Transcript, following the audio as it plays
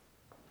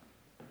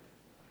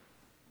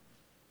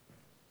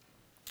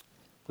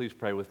Please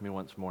pray with me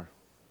once more.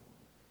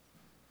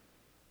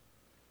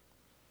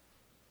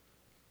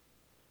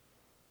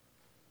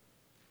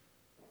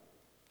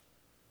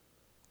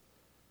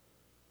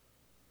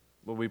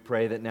 Lord, we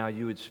pray that now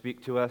you would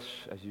speak to us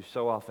as you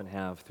so often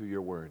have through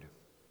your word,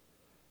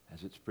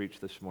 as it's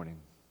preached this morning.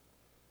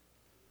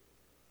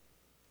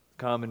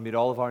 Come and meet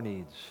all of our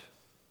needs,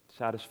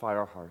 satisfy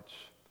our hearts,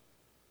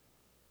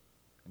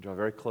 and draw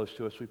very close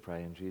to us, we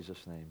pray, in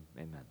Jesus' name,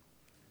 amen.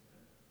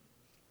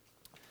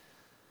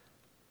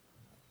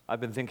 I've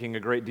been thinking a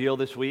great deal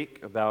this week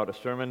about a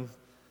sermon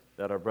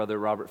that our brother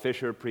Robert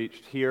Fisher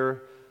preached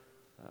here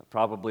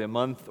probably a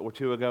month or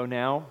two ago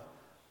now.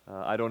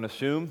 I don't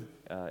assume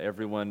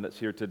everyone that's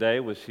here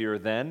today was here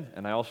then,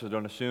 and I also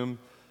don't assume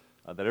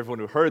that everyone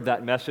who heard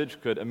that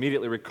message could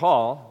immediately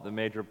recall the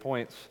major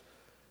points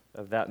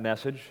of that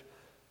message.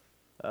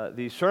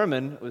 The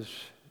sermon was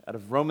out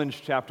of Romans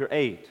chapter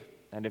 8,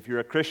 and if you're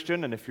a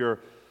Christian and if you're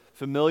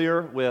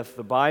familiar with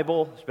the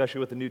Bible,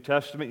 especially with the New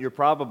Testament, you're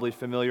probably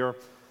familiar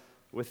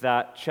with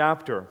that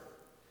chapter.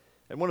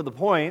 And one of the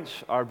points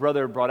our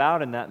brother brought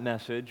out in that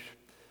message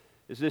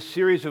is this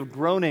series of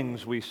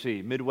groanings we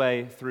see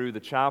midway through the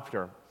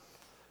chapter.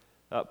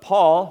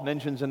 Paul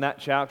mentions in that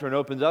chapter and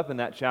opens up in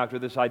that chapter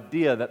this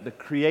idea that the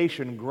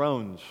creation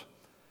groans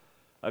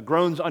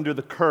under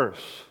the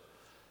curse,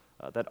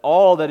 that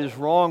all that is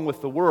wrong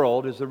with the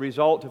world is the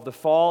result of the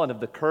fall and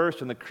of the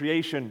curse, and the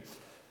creation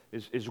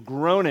is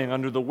groaning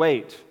under the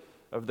weight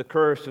of the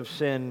curse of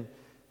sin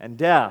and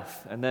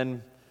death. And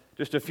then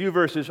just a few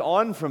verses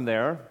on from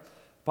there,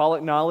 Paul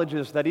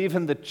acknowledges that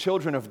even the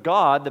children of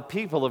God, the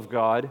people of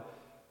God,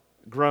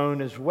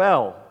 groan as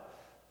well.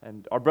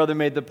 And our brother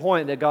made the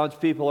point that God's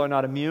people are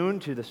not immune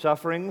to the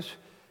sufferings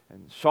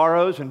and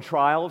sorrows and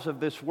trials of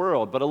this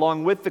world. But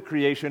along with the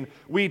creation,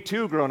 we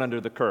too groan under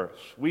the curse.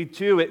 We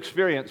too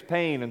experience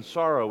pain and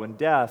sorrow and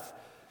death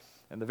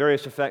and the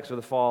various effects of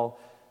the fall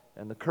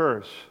and the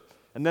curse.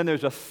 And then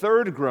there's a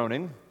third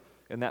groaning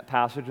in that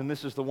passage, and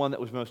this is the one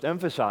that was most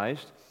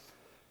emphasized,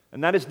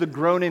 and that is the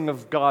groaning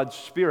of God's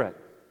Spirit.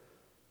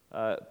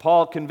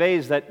 Paul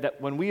conveys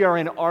that when we are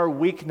in our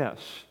weakness,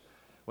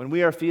 when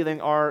we are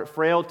feeling our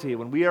frailty,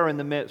 when we are in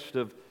the midst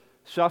of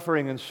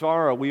suffering and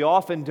sorrow, we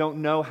often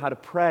don't know how to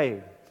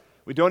pray.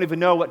 We don't even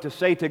know what to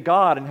say to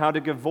God and how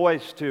to give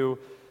voice to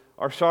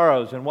our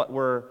sorrows and what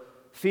we're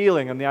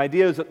feeling. And the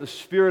idea is that the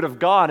Spirit of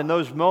God in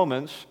those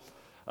moments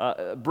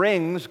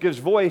gives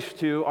voice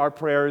to our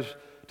prayers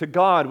to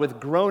God with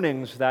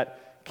groanings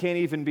that can't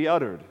even be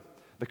uttered.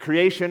 The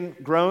creation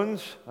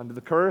groans under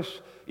the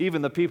curse.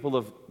 Even the people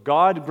of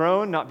God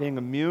groan, not being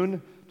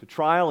immune to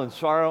trial and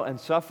sorrow and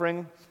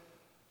suffering.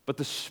 But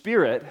the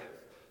Spirit,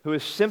 who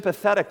is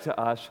sympathetic to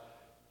us,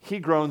 He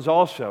groans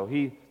also.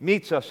 He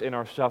meets us in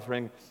our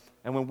suffering,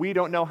 and when we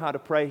don't know how to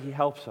pray, He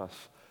helps us,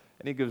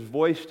 and He gives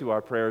voice to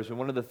our prayers. And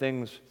one of the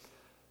things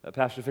that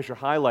Pastor Fisher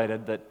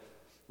highlighted that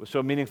was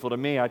so meaningful to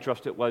me, I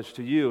trust it was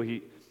to you,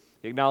 he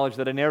acknowledged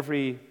that in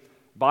every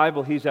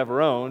Bible he's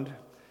ever owned,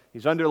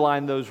 he's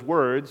underlined those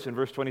words in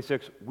verse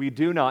 26, we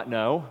do not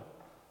know,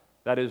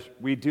 that is,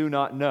 we do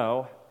not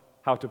know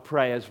how to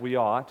pray as we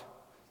ought.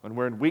 When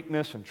we're in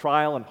weakness and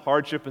trial and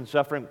hardship and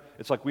suffering,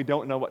 it's like we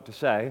don't know what to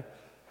say.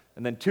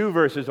 And then 2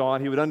 verses on,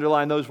 he would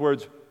underline those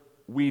words,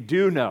 we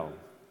do know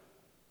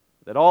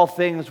that all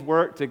things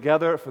work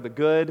together for the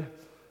good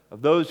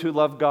of those who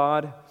love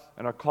God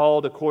and are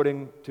called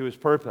according to His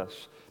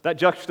purpose. That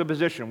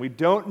juxtaposition, we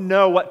don't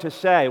know what to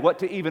say, what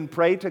to even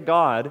pray to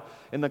God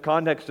in the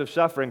context of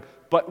suffering,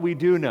 but we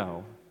do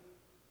know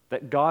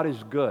that God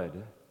is good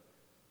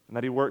and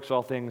that He works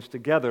all things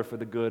together for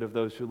the good of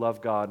those who love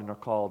God and are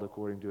called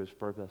according to His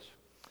purpose.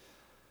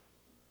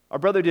 Our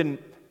brother didn't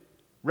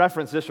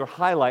reference this or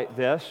highlight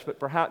this,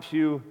 but perhaps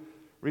you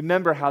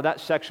remember how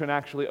that section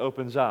actually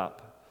opens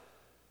up.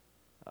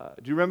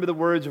 Do you remember the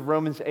words of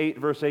Romans 8,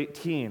 verse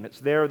 18?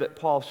 It's there that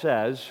Paul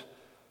says,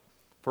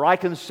 for I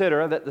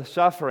consider that the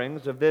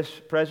sufferings of this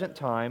present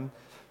time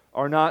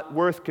are not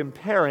worth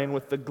comparing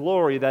with the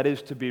glory that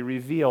is to be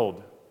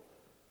revealed.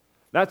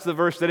 That's the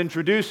verse that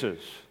introduces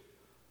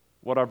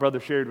what our brother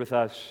shared with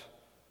us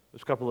a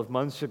couple of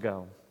months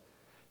ago.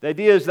 The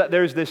idea is that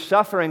there's this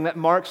suffering that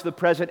marks the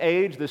present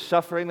age, this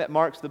suffering that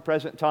marks the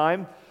present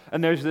time,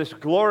 and there's this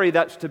glory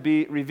that's to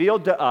be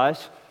revealed to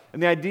us.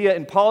 And the idea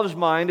in Paul's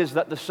mind is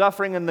that the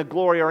suffering and the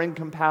glory are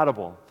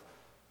incompatible.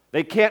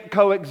 They can't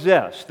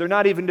coexist. They're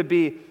not even to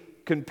be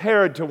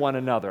compared to one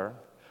another.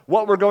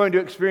 What we're going to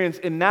experience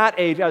in that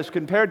age as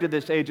compared to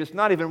this age, it's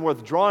not even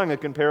worth drawing a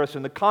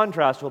comparison. The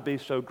contrast will be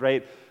so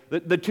great.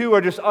 The two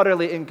are just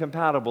utterly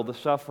incompatible, the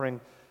suffering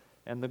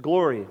and the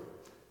glory.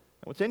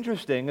 And what's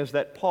interesting is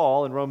that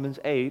Paul in Romans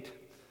 8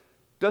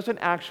 doesn't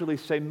actually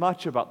say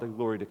much about the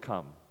glory to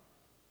come.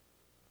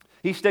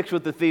 He sticks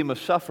with the theme of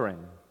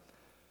suffering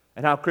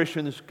and how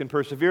Christians can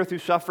persevere through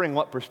suffering,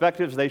 what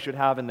perspectives they should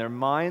have in their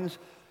minds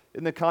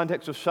in the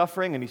context of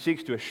suffering, and he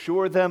seeks to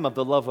assure them of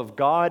the love of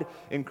God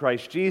in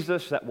Christ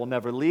Jesus that will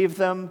never leave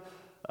them,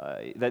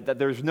 that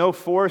there's no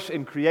force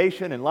in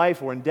creation, in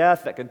life, or in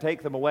death that can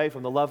take them away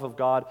from the love of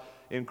God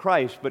in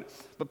Christ.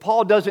 But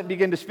Paul doesn't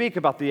begin to speak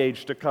about the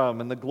age to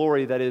come and the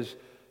glory that is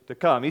to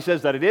come. He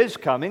says that it is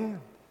coming.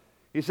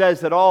 He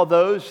says that all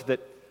those that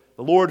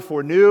the Lord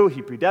foreknew,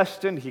 He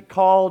predestined, He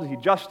called, He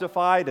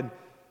justified, and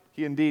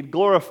He indeed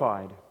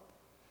glorified.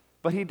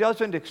 But He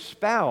doesn't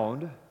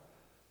expound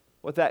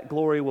what that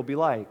glory will be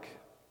like.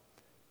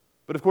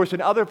 But of course,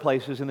 in other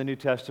places in the New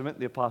Testament,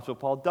 the Apostle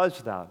Paul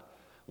does that.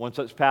 One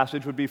such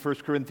passage would be 1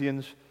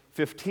 Corinthians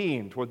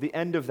 15, toward the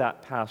end of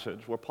that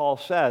passage, where Paul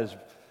says,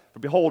 "For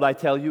behold, I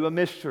tell you a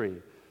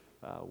mystery.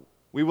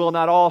 We will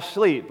not all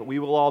sleep, but we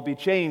will all be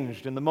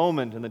changed in the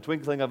moment, in the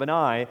twinkling of an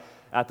eye,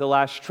 at the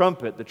last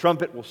trumpet. The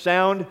trumpet will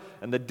sound,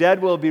 and the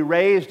dead will be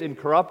raised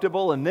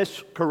incorruptible, and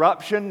this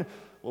corruption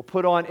will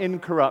put on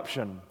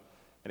incorruption."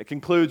 And it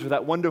concludes with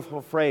that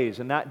wonderful phrase,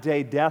 "In that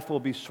day death will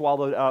be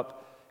swallowed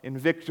up in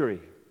victory."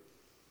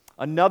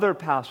 Another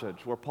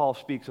passage where Paul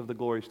speaks of the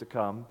glories to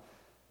come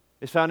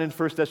is found in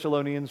 1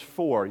 Thessalonians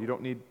 4. You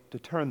don't need to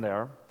turn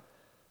there.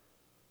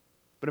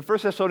 But in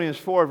 1 Thessalonians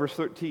 4, verse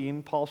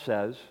 13, Paul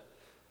says,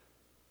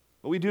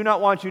 "But we do not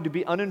want you to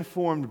be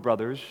uninformed,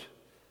 brothers,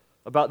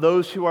 about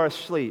those who are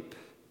asleep,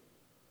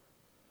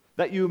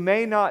 that you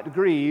may not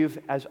grieve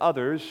as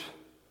others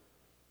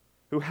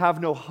who have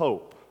no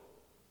hope."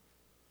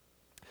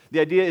 The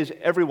idea is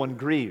everyone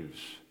grieves.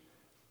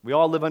 We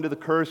all live under the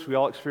curse. We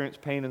all experience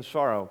pain and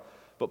sorrow.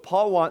 But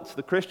Paul wants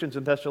the Christians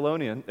in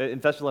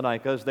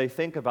Thessalonica, as they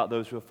think about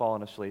those who have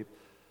fallen asleep,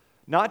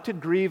 not to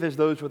grieve as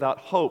those without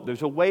hope.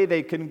 There's a way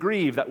they can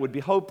grieve that would be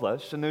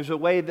hopeless, and there's a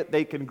way that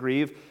they can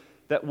grieve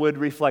that would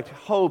reflect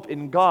hope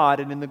in God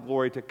and in the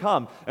glory to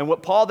come. And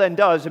what Paul then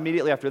does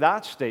immediately after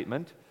that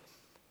statement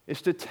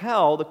is to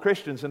tell the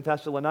Christians in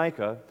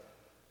Thessalonica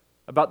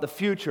about the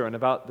future and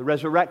about the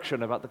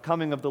resurrection, about the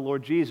coming of the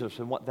Lord Jesus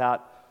and what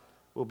that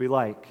will be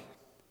like.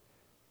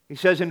 He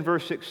says in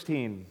verse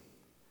 16,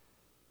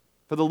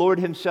 "For the Lord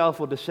Himself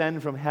will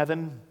descend from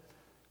heaven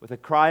with a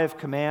cry of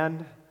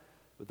command,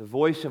 with the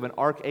voice of an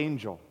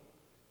archangel,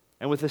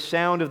 and with the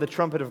sound of the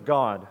trumpet of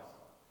God.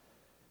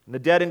 And the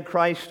dead in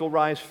Christ will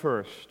rise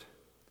first.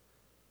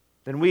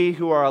 Then we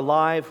who are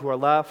alive, who are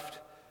left,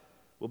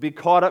 will be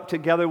caught up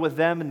together with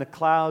them in the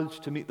clouds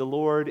to meet the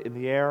Lord in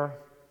the air.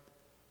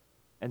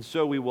 And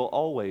so we will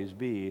always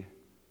be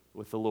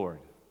with the Lord.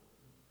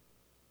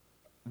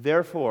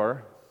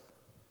 Therefore,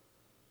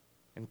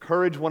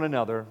 encourage one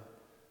another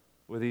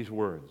with these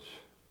words."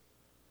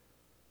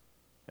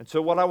 And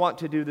so what I want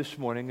to do this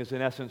morning is,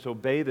 in essence,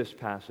 obey this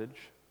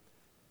passage.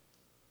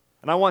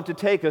 And I want to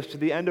take us to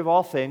the end of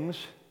all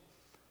things,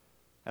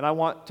 and I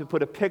want to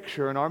put a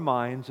picture in our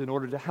minds in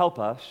order to help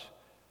us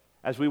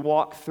as we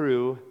walk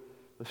through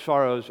the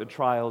sorrows and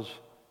trials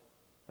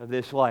of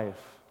this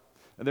life.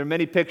 And there are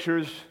many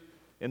pictures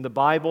in the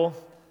Bible,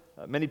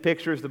 many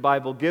pictures the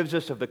Bible gives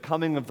us of the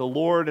coming of the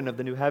Lord and of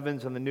the new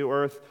heavens and the new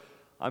earth.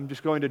 I'm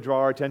just going to draw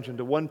our attention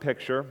to one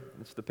picture.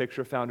 It's the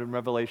picture found in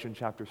Revelation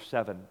chapter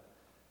 7.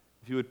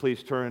 If you would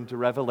please turn to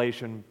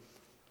Revelation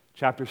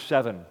chapter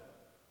 7.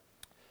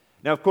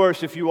 Now, of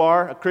course, if you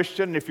are a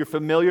Christian, if you're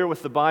familiar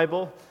with the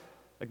Bible,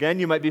 again,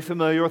 you might be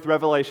familiar with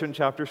Revelation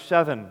chapter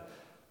 7,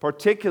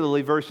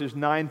 particularly verses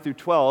 9 through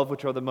 12,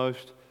 which are the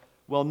most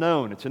well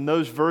known. It's in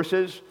those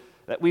verses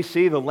that we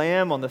see the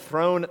Lamb on the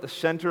throne at the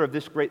center of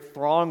this great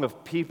throng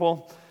of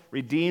people,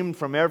 redeemed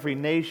from every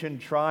nation,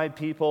 tribe,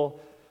 people,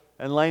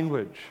 and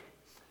language.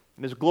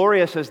 And as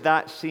glorious as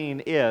that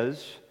scene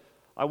is,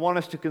 I want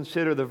us to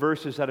consider the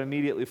verses that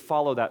immediately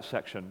follow that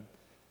section,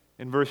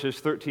 in verses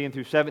 13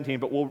 through 17,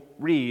 but we'll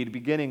read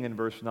beginning in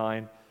verse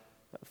 9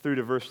 through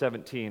to verse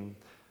 17.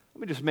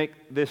 Let me just make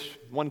this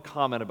one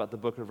comment about the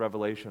book of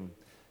Revelation.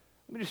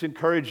 Let me just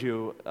encourage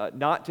you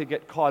not to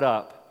get caught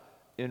up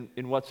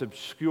in what's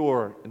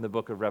obscure in the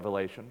book of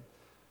Revelation.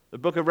 The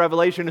book of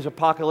Revelation is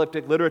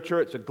apocalyptic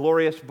literature. It's a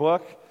glorious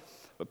book.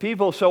 But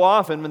people so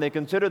often, when they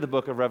consider the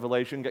book of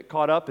Revelation, get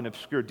caught up in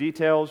obscure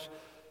details,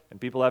 and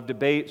people have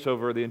debates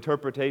over the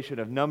interpretation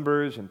of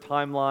numbers and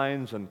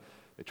timelines, and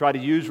they try to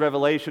use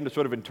Revelation to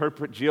sort of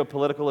interpret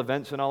geopolitical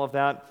events and all of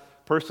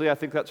that. Personally, I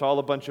think that's all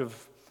a bunch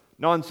of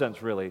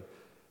nonsense, really.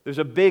 There's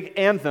a big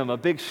anthem, a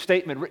big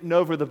statement written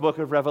over the book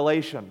of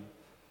Revelation,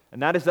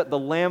 and that is that the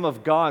Lamb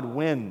of God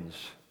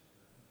wins,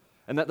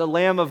 and that the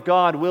Lamb of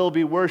God will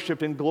be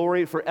worshiped in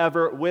glory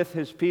forever with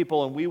His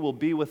people, and we will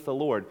be with the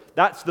Lord.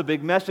 That's the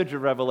big message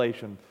of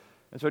Revelation.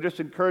 And so I just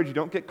encourage you,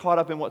 don't get caught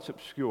up in what's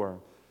obscure.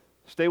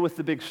 Stay with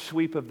the big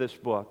sweep of this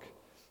book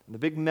and the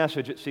big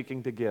message it's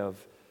seeking to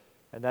give,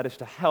 and that is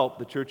to help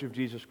the Church of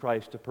Jesus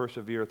Christ to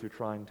persevere through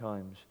trying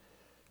times.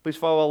 Please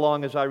follow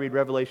along as I read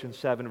Revelation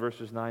 7,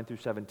 verses 9 through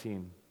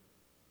 17.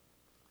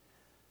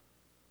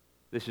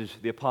 This is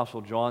the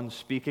Apostle John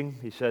speaking.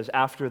 He says,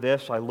 "After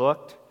this I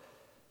looked,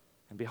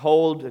 and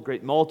behold, a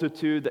great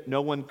multitude that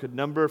no one could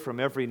number from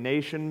every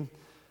nation,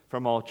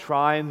 from all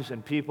tribes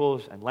and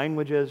peoples and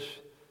languages,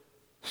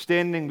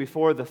 standing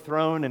before the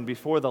throne and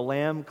before the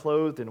Lamb,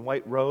 clothed in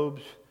white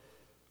robes,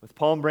 with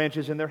palm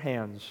branches in their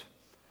hands,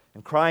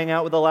 and crying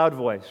out with a loud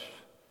voice,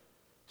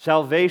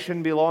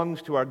 Salvation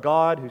belongs to our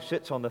God who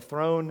sits on the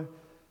throne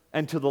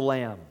and to the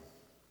Lamb."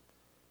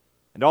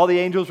 And all the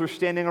angels were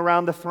standing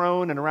around the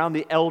throne and around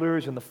the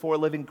elders and the four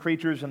living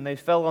creatures, and they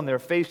fell on their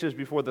faces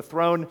before the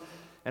throne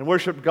and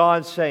worshiped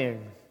God,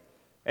 saying,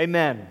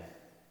 "Amen.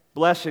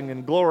 Blessing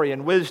and glory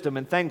and wisdom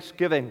and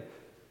thanksgiving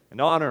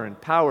and honor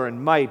and power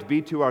and might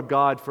be to our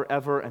God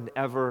forever and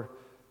ever.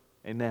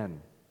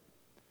 Amen."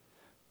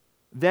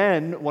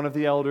 Then one of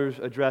the elders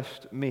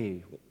addressed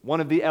me. One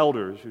of the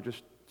elders who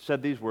just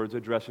said these words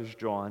addresses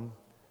John,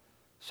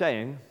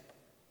 saying,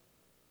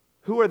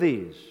 "Who are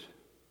these,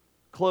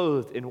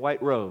 clothed in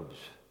white robes?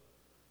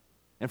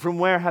 And from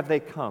where have they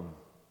come?"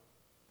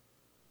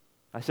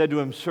 I said to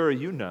him, "Sir,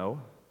 you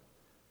know."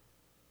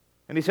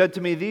 And he said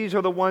to me, "These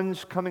are the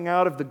ones coming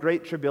out of the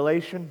great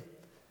tribulation.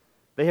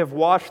 They have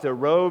washed their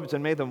robes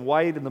and made them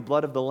white in the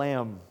blood of the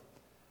Lamb.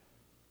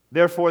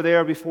 Therefore they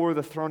are before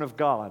the throne of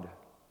God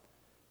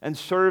and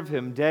serve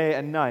Him day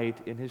and night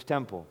in His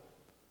temple.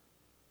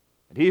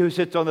 And He who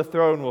sits on the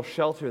throne will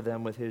shelter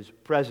them with His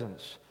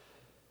presence.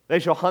 They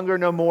shall hunger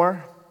no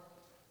more,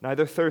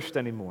 neither thirst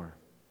any more.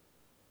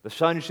 The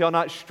sun shall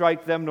not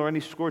strike them, nor any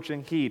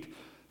scorching heat.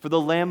 For the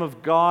Lamb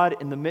of God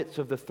in the midst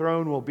of the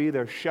throne will be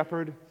their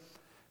shepherd,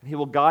 and He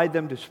will guide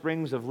them to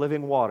springs of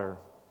living water.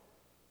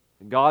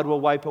 And God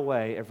will wipe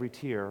away every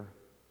tear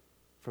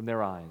from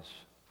their eyes."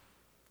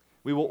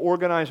 We will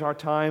organize our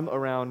time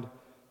around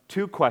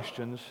two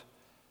questions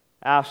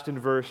asked in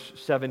verse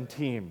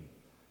 17.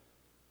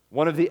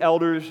 One of the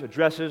elders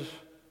addresses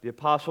the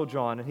Apostle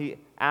John, and he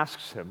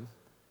asks him,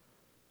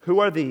 "Who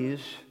are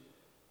these,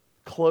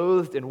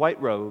 clothed in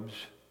white robes,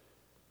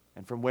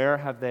 and from where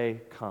have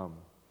they come?"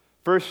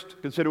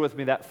 First, consider with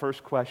me that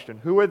first question.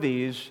 Who are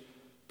these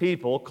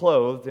people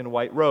clothed in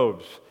white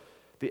robes?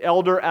 The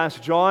elder asks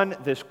John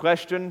this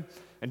question,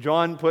 and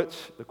John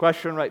puts the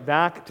question right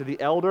back to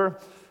the elder.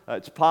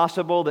 It's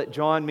possible that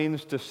John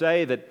means to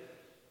say that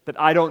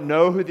I don't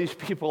know who these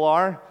people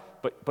are,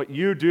 but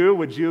you do.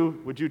 Would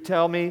you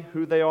tell me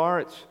who they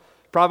are? It's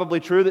probably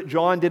true that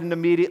John didn't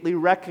immediately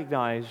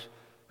recognize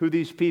who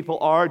these people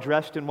are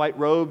dressed in white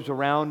robes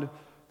around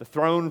the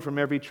throne from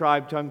every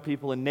tribe, tongue,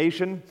 people, and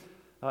nation.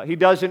 He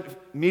doesn't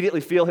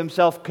immediately feel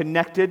himself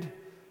connected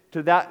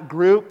to that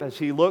group as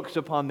he looks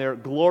upon their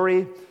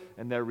glory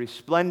and their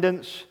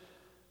resplendence.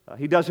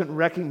 He doesn't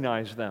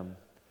recognize them.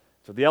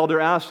 So the elder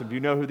asks him, "Do you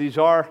know who these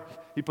are?"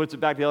 He puts it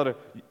back to the elder,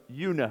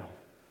 "You know."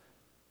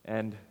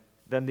 And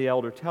then the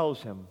elder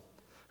tells him,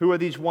 "Who are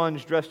these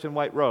ones dressed in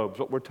white robes?"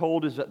 What we're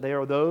told is that they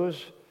are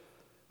those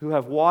who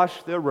have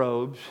washed their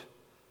robes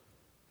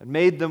and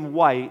made them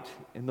white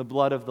in the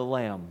blood of the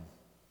Lamb.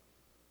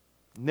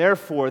 And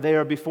therefore, they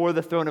are before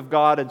the throne of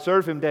God and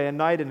serve Him day and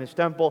night in His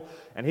temple,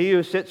 and He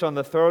who sits on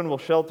the throne will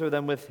shelter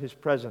them with His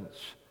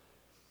presence.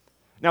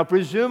 Now,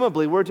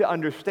 presumably, we're to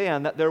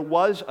understand that there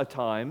was a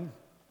time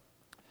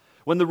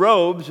when the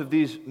robes of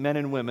these men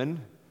and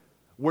women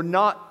were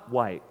not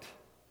white.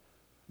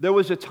 There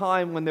was a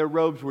time when their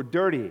robes were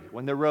dirty,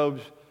 when their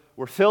robes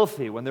were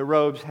filthy, when their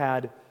robes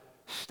had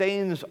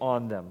stains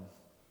on them.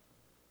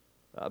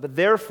 But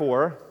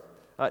therefore,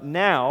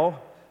 now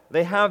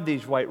they have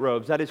these white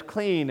robes, that is,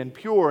 clean and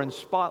pure and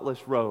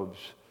spotless robes.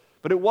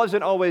 But it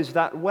wasn't always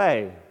that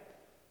way.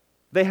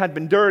 They had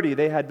been dirty,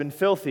 they had been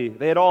filthy,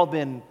 they had all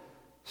been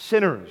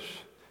sinners.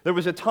 There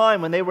was a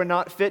time when they were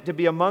not fit to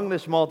be among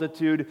this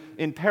multitude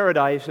in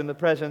paradise in the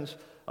presence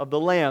of the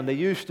Lamb. They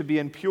used to be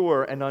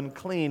impure and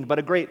unclean, but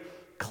a great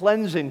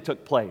cleansing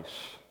took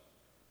place.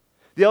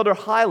 The elder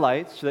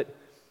highlights that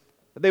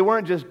they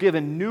weren't just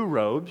given new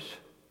robes.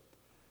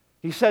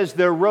 He says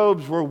their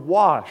robes were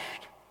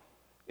washed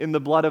in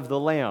the blood of the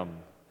Lamb.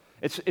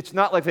 It's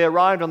not like they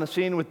arrived on the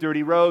scene with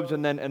dirty robes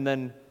and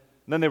then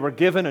they were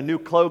given a new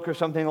cloak or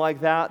something like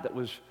that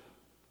was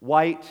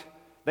white.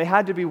 They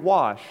had to be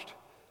washed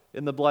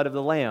in the blood of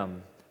the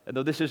Lamb. And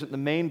though this isn't the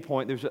main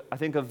point, there's, I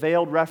think, a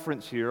veiled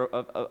reference here,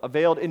 a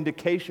veiled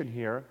indication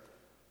here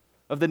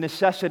of the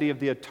necessity of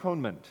the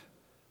atonement.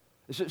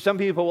 Some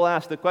people will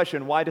ask the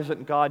question, why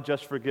doesn't God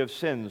just forgive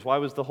sins? Why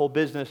was the whole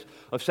business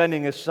of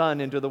sending His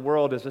Son into the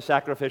world as a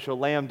sacrificial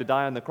lamb to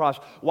die on the cross?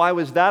 Why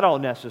was that all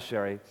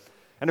necessary?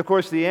 And of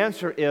course, the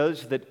answer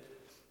is that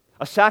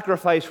a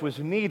sacrifice was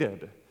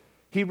needed.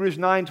 Hebrews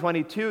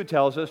 9:22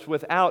 tells us,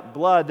 without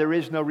blood there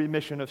is no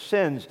remission of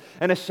sins.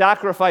 And a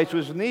sacrifice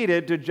was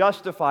needed to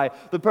justify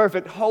the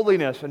perfect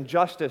holiness and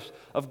justice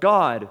of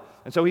God.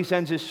 And so He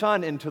sends His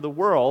Son into the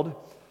world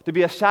to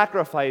be a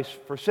sacrifice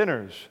for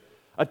sinners.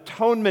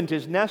 Atonement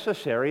is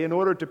necessary in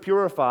order to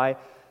purify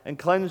and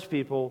cleanse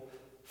people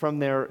from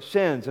their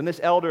sins. And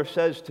this elder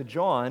says to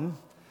John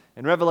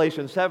in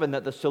Revelation 7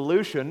 that the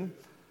solution,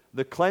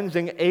 the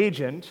cleansing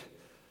agent,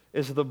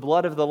 is the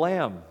blood of the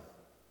Lamb.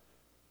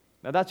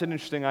 Now that's an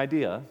interesting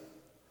idea.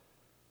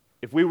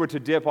 If we were to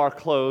dip our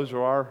clothes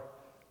or our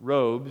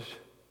robes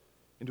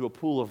into a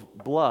pool of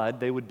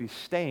blood, they would be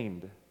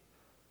stained.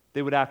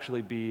 They would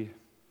actually be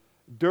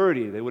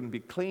dirty. They wouldn't be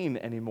clean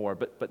anymore.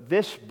 But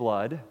this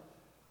blood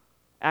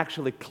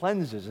actually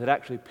cleanses. It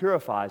actually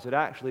purifies. It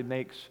actually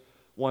makes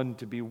one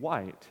to be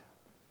white.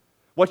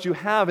 What you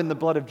have in the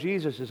blood of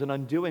Jesus is an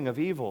undoing of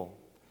evil.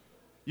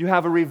 You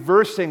have a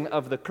reversing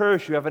of the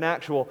curse. You have an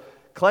actual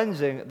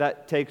cleansing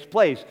that takes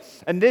place.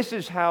 And this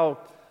is how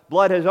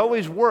blood has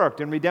always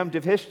worked in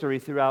redemptive history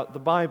throughout the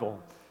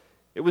Bible.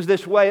 It was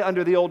this way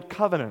under the Old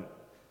Covenant.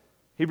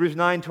 Hebrews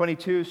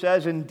 9:22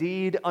 says,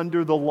 "Indeed,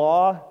 under the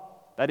law,"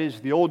 that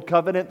is the Old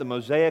Covenant, the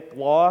Mosaic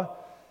law,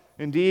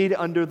 "indeed,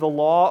 under the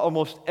law,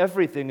 almost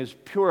everything is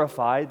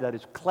purified," that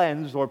is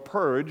cleansed or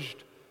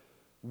purged,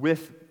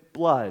 "with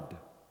blood."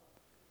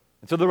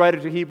 And so the writer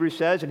to Hebrews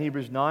says in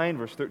Hebrews 9,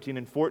 verse 13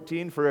 and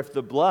 14, "For if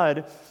the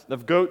blood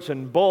of goats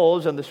and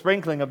bulls and the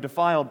sprinkling of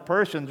defiled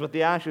persons with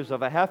the ashes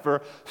of a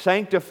heifer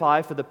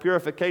sanctify for the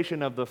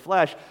purification of the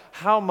flesh,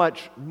 how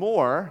much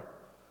more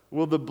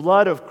will the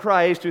blood of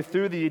Christ, who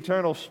through the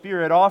eternal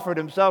Spirit offered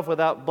himself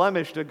without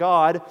blemish to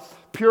God,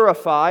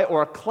 purify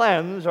or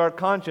cleanse our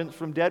conscience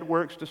from dead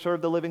works to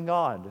serve the living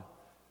God?" And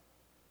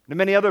in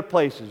many other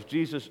places,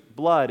 Jesus'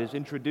 blood is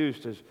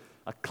introduced as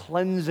a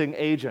cleansing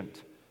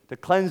agent to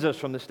cleanse us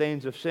from the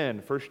stains of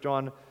sin. 1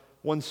 John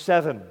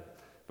 1:7,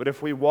 "But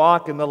if we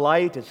walk in the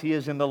light as he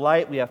is in the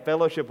light, we have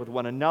fellowship with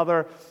one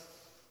another,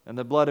 and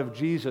the blood of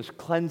Jesus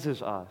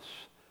cleanses us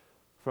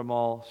from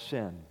all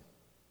sin."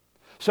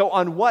 So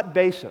on what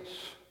basis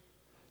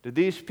did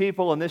these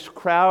people in this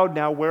crowd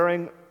now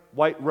wearing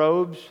white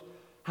robes,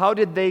 how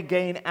did they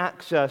gain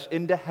access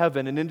into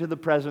heaven and into the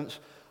presence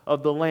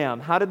of the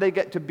Lamb? How did they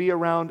get to be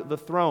around the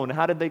throne?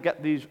 How did they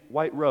get these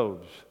white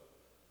robes?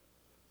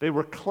 They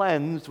were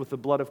cleansed with the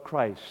blood of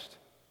Christ,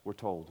 we're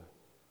told.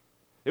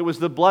 It was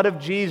the blood of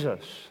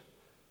Jesus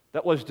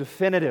that was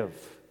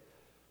definitive,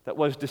 that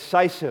was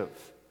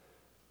decisive,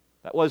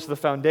 that was the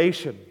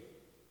foundation.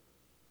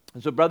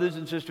 And so, brothers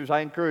and sisters, I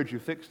encourage you,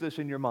 fix this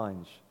in your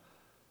minds.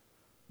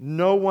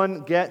 No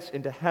one gets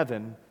into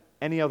heaven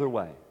any other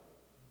way.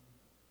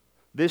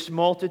 This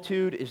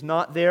multitude is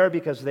not there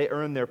because they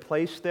earned their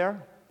place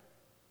there.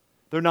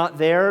 They're not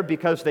there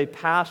because they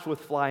passed with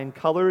flying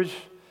colors.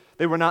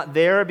 They were not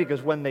there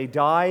because when they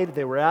died,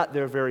 they were at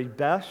their very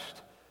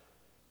best.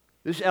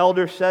 This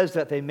elder says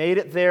that they made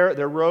it there.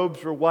 Their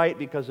robes were white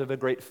because of a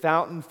great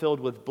fountain filled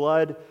with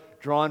blood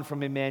drawn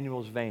from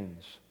Emmanuel's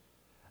veins.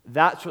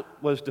 That's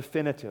what was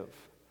definitive.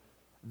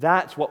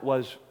 That's what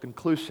was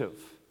conclusive.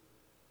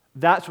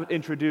 That's what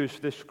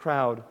introduced this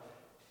crowd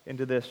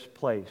into this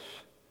place.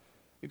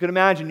 You can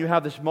imagine you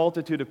have this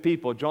multitude of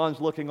people. John's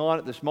looking on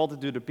at this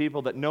multitude of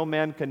people that no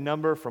man can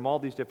number from all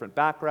these different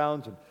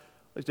backgrounds and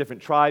these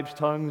different tribes,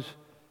 tongues,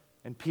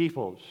 and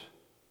peoples.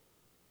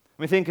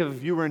 I mean, think of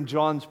if you were in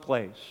John's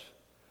place.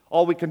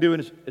 All we can do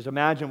is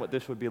imagine what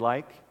this would be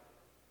like.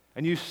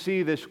 And you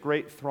see this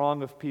great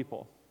throng of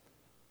people.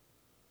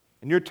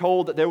 And you're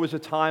told that there was a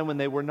time when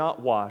they were not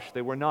washed,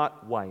 they were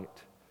not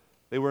white.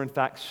 They were in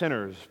fact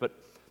sinners. But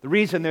the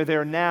reason they're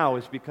there now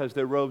is because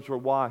their robes were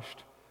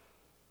washed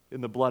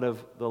in the blood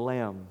of the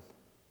Lamb.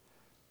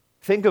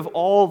 Think of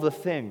all the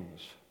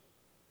things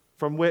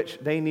from which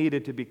they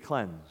needed to be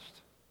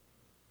cleansed.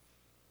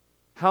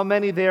 How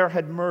many there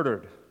had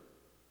murdered,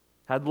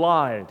 had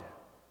lied,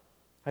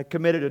 had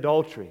committed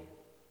adultery?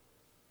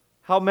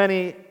 How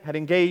many had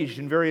engaged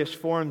in various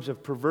forms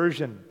of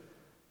perversion?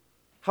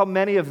 How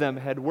many of them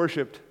had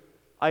worshipped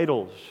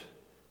idols?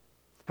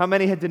 How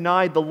many had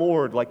denied the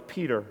Lord like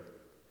Peter?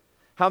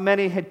 How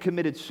many had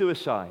committed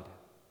suicide?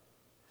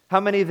 How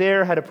many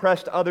there had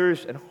oppressed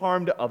others and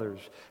harmed others?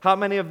 How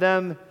many of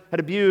them had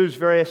abused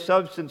various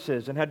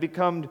substances and had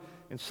become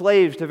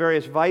enslaved to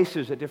various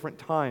vices at different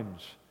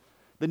times?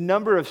 The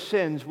number of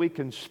sins we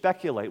can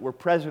speculate were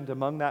present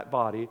among that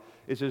body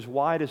is as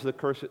wide as the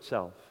curse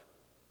itself.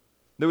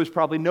 There was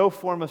probably no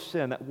form of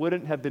sin that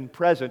wouldn't have been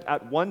present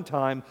at one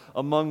time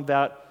among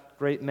that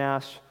great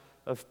mass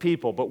of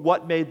people. But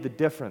what made the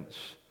difference?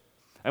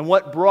 And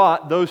what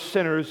brought those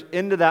sinners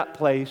into that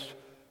place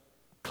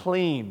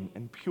clean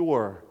and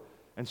pure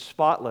and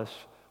spotless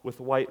with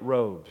white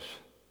robes?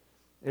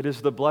 It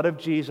is the blood of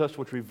Jesus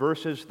which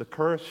reverses the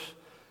curse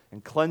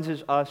and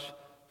cleanses us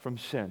from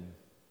sin.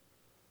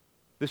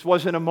 This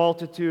wasn't a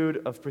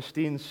multitude of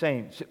pristine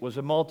saints. It was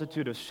a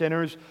multitude of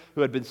sinners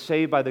who had been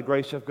saved by the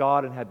grace of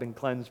God and had been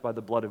cleansed by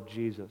the blood of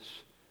Jesus.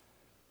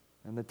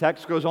 And the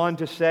text goes on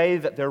to say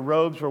that their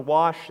robes were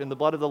washed in the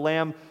blood of the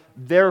Lamb.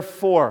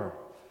 Therefore,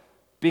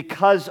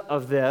 because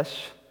of this,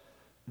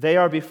 they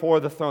are before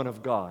the throne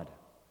of God.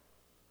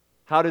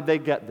 How did they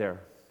get there?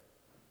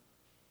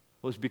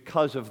 It was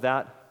because of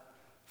that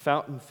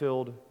fountain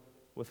filled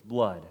with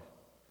blood.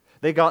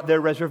 They got their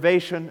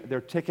reservation,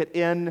 their ticket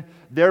in,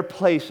 their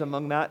place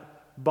among that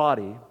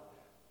body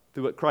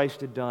through what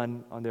Christ had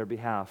done on their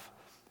behalf.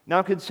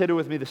 Now consider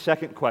with me the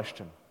second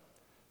question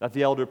that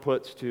the elder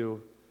puts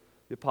to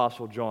the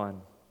Apostle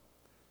John.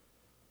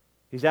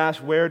 He's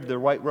asked, where did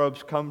their white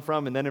robes come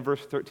from? And then in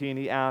verse 13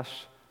 he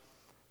asks,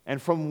 and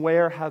from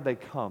where have they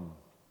come?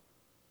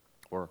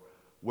 Or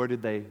where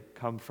did they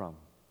come from?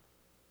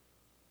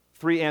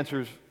 Three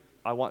answers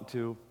I want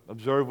to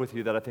observe with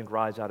you that I think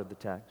rise out of the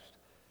text.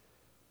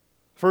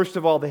 First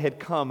of all, they had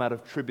come out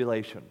of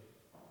tribulation.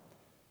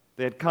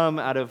 They had come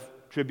out of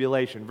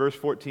tribulation. Verse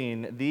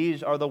 14,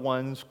 these are the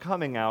ones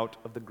coming out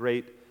of the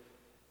great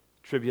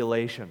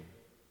tribulation.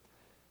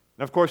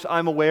 And of course,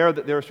 I'm aware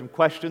that there are some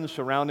questions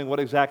surrounding what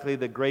exactly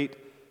the great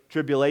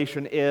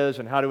tribulation is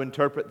and how to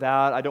interpret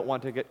that. I don't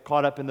want to get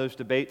caught up in those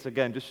debates.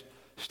 Again, just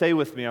stay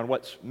with me on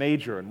what's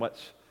major and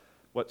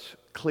what's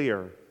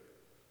clear.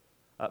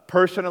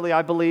 Personally,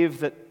 I believe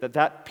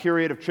that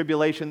period of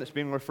tribulation that's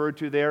being referred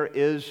to there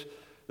is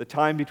the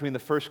time between the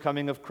first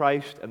coming of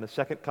Christ and the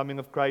second coming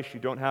of Christ. You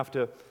don't have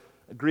to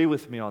agree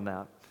with me on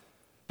that.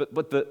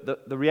 But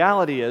the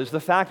reality is, the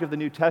fact of the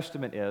New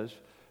Testament is,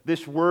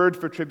 this word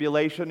for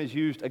tribulation is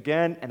used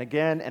again and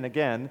again and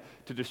again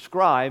to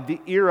describe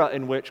the era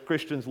in which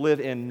Christians live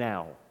in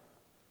now.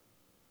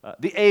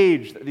 The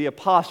age that the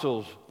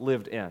apostles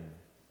lived in.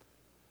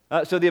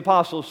 So the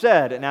apostles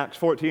said in Acts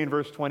 14,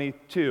 verse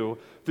 22,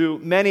 through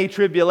many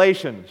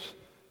tribulations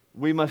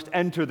we must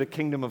enter the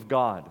kingdom of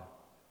God.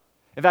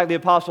 In fact, the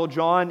apostle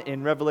John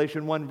in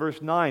Revelation 1,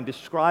 verse 9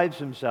 describes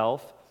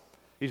himself,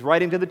 he's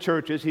writing to the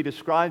churches, he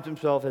describes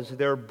himself as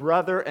their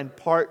brother and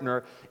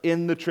partner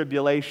in the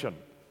tribulation.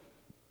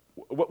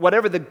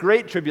 Whatever the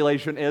great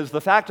tribulation is,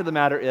 the fact of the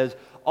matter is,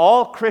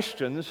 all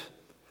Christians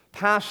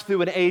pass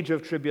through an age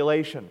of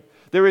tribulation.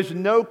 There is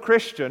no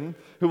Christian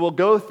who will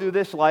go through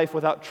this life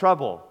without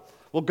trouble,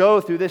 will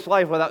go through this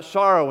life without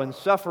sorrow and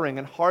suffering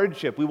and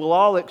hardship. We will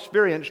all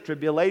experience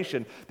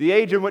tribulation. The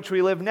age in which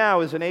we live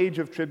now is an age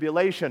of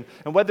tribulation.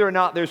 And whether or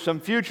not there's some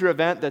future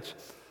event that's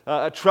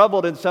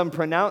troubled in some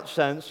pronounced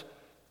sense,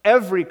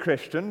 every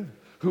Christian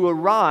who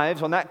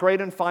arrives on that great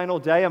and final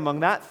day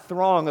among that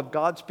throng of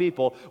God's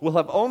people will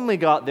have only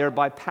got there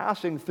by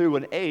passing through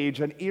an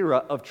age, an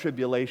era of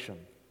tribulation.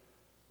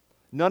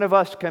 None of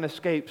us can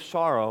escape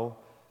sorrow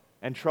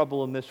and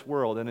trouble in this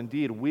world. And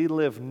indeed, we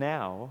live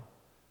now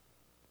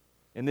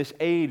in this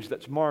age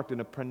that's marked in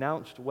a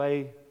pronounced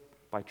way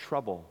by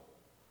trouble,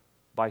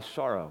 by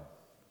sorrow.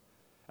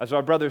 As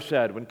our brother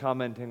said when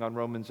commenting on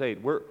Romans 8,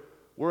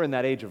 we're in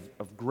that age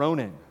of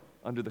groaning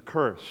under the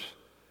curse.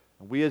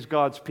 We as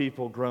God's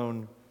people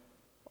groan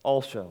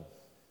also.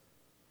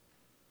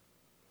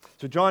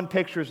 So John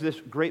pictures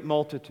this great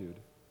multitude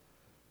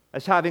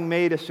as having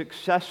made a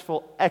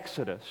successful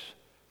exodus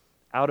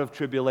out of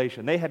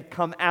tribulation. They had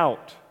come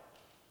out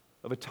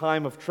of a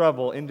time of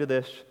trouble into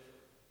this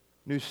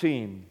new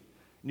scene.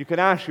 And you can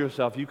ask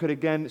yourself, you could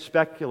again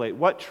speculate,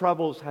 what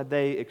troubles had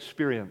they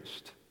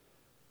experienced?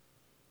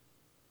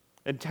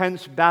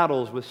 Intense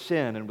battles with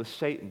sin and with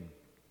Satan.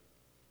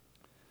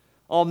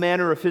 All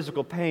manner of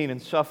physical pain and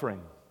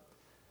suffering,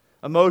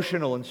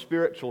 emotional and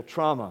spiritual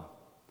trauma.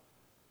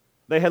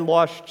 They had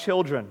lost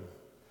children.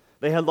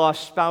 They had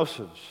lost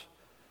spouses.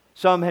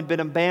 Some had been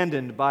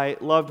abandoned by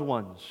loved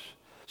ones.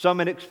 Some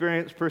had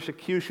experienced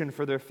persecution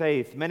for their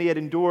faith. Many had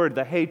endured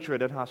the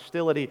hatred and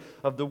hostility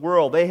of the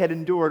world. They had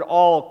endured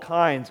all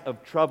kinds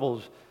of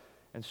troubles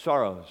and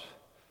sorrows.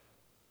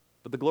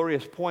 But the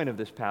glorious point of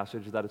this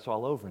passage is that it's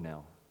all over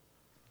now.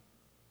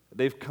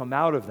 They've come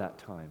out of that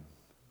time.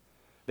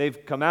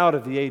 They've come out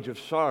of the age of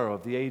sorrow,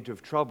 of the age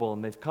of trouble,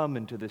 and they've come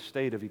into this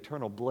state of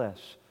eternal bliss.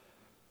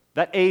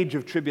 That age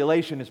of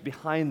tribulation is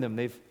behind them.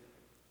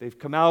 They've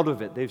come out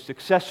of it. They've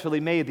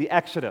successfully made the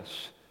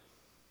exodus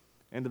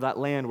into that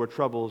land where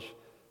troubles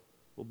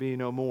will be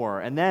no more.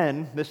 And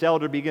then this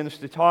elder begins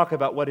to talk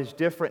about what is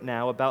different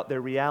now about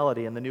their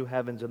reality in the new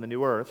heavens and the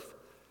new earth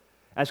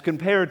as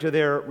compared to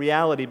their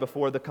reality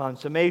before the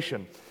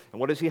consummation. And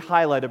what does he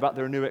highlight about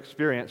their new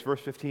experience?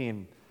 Verse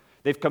 15.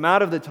 They've come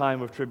out of the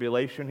time of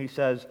tribulation. He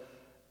says,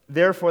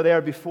 therefore they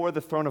are before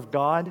the throne of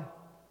God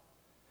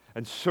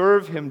and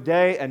serve him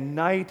day and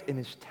night in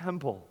his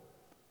temple.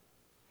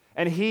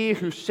 And he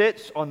who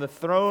sits on the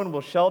throne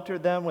will shelter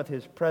them with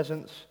his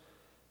presence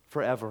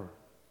forever.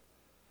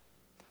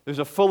 There's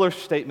a fuller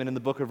statement in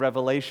the book of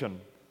Revelation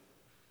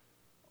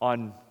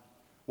on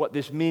what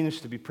this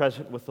means to be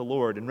present with the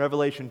Lord. In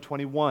Revelation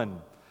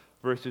 21,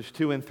 verses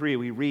 2 and 3,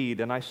 we read,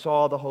 and I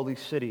saw the holy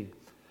city,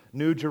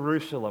 New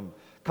Jerusalem,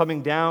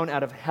 coming down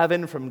out of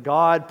heaven from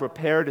God,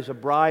 prepared as a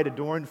bride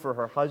adorned for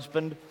her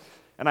husband.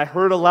 And I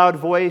heard a loud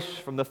voice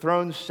from the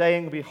throne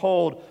saying,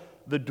 behold,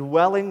 the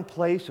dwelling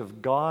place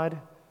of God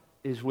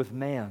is with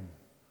man.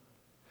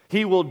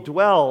 He will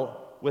dwell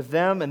with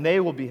them, and they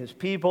will be his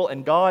people,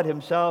 and God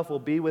himself will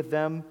be with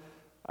them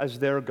as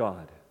their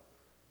God.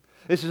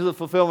 This is the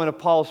fulfillment of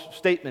Paul's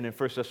statement in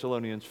 1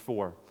 Thessalonians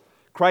 4.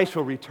 Christ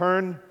will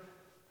return,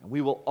 and we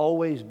will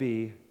always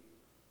be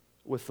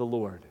with the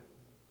Lord.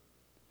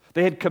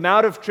 They had come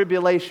out of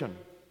tribulation,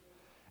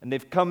 and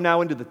they've come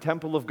now into the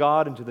temple of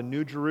God, into the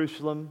New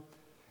Jerusalem,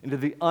 into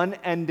the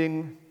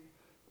unending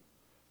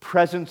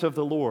presence of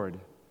the Lord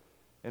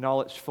in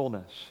all its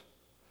fullness.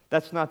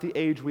 That's not the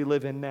age we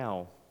live in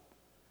now.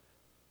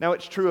 Now,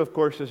 it's true, of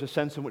course, there's a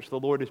sense in which the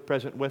Lord is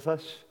present with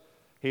us.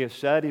 He has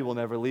said he will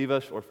never leave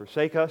us or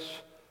forsake us.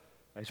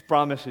 His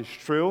promise is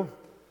true.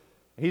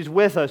 He's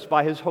with us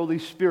by his Holy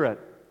Spirit.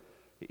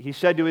 He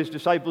said to his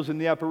disciples in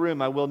the upper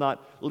room, I will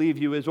not leave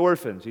you as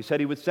orphans. He said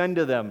he would send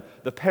to them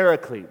the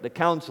Paraclete, the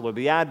Counselor,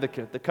 the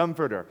Advocate, the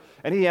Comforter.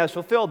 And he has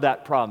fulfilled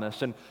that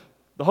promise. And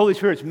The Holy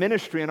Spirit's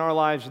ministry in our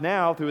lives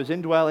now, through His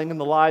indwelling in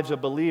the lives of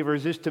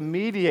believers, is to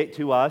mediate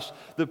to us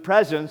the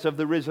presence of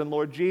the risen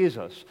Lord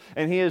Jesus.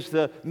 And He is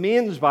the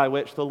means by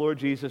which the Lord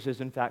Jesus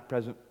is in fact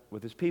present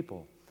with His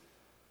people.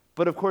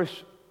 But of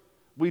course,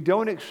 we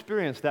don't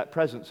experience that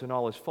presence in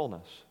all His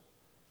fullness.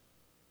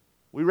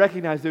 We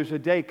recognize there's a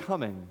day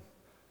coming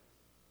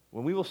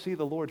when we will see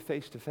the Lord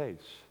face to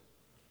face.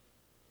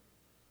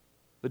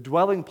 The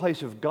dwelling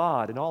place of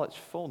God in all its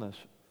fullness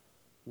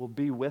will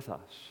be with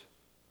us.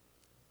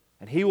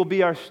 And He will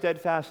be our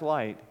steadfast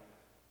light,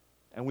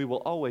 and we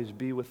will always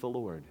be with the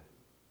Lord.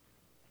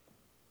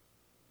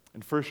 In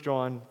 1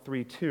 John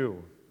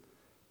 3:2,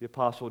 the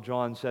Apostle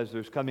John says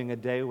there's coming a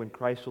day when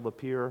Christ will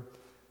appear,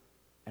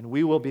 and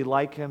we will be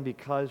like Him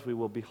because we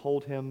will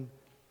behold Him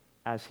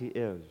as He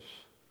is.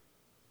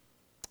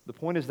 The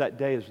point is that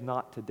day is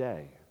not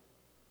today.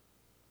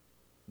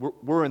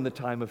 We're in the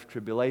time of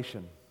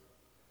tribulation.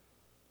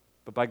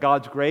 But by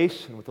God's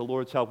grace and with the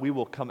Lord's help, we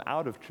will come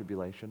out of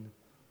tribulation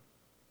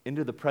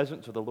into the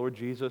presence of the Lord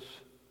Jesus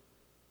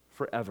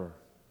forever.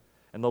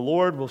 And the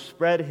Lord will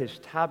spread His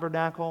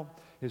tabernacle,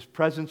 His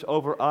presence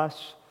over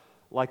us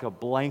like a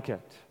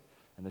blanket.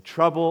 And the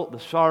trouble,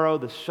 the sorrow,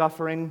 the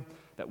suffering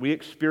that we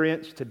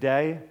experience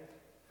today,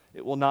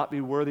 it will not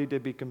be worthy to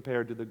be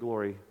compared to the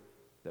glory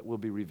that will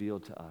be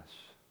revealed to us.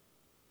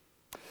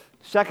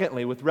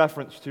 Secondly, with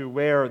reference to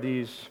where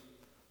this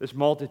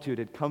multitude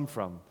had come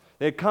from,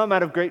 they had come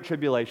out of great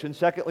tribulation.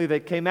 Secondly,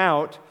 they came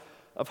out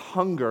of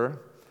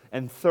hunger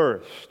and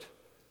thirst.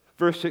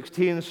 Verse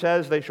 16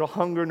 says, "They shall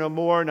hunger no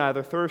more,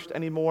 neither thirst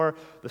any more.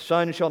 The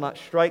sun shall not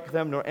strike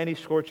them, nor any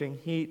scorching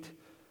heat.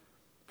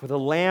 For the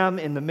Lamb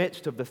in the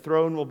midst of the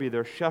throne will be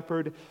their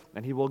shepherd,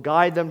 and He will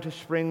guide them to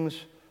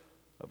springs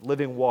of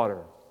living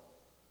water."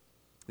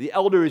 The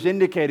elder is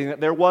indicating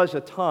that there was a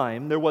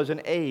time, there was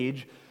an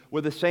age,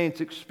 where the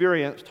saints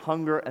experienced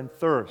hunger and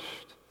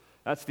thirst.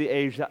 That's the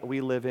age that we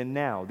live in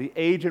now. The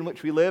age in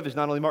which we live is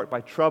not only marked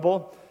by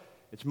trouble,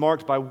 it's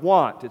marked by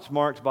want, it's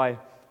marked by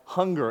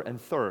hunger and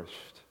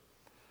thirst.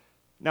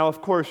 Now, of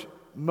course,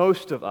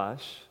 most of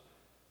us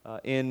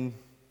in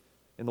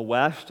the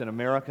West, in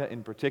America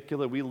in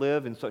particular, we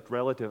live in such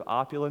relative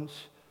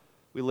opulence.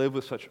 We live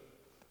with such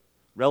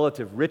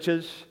relative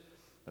riches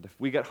that if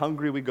we get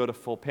hungry, we go to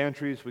full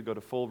pantries, we go to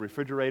full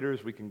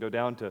refrigerators, we can go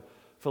down to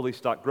fully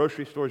stocked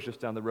grocery stores just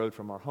down the road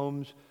from our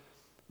homes.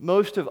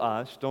 Most of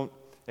us don't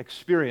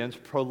experience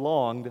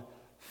prolonged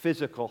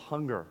physical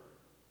hunger.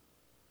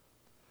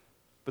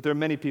 But there are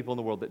many people in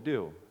the world that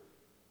do.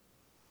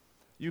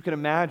 You can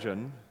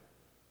imagine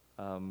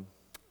a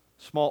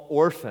small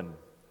orphan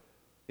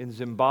in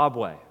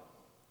Zimbabwe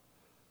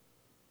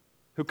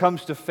who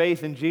comes to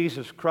faith in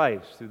Jesus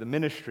Christ through the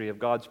ministry of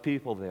God's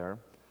people there.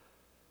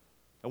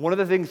 And one of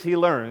the things he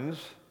learns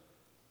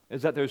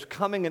is that there's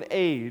coming an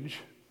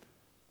age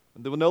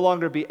when there will no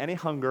longer be any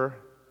hunger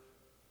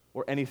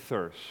or any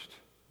thirst.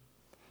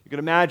 You can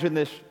imagine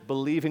this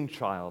believing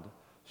child,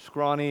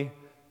 scrawny,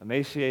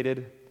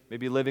 emaciated,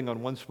 maybe living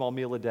on one small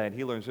meal a day, and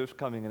he learns there's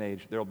coming an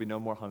age there will be no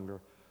more hunger,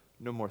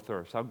 no more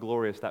thirst. How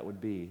glorious that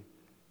would be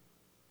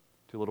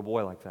to a little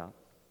boy like that.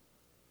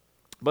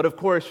 But of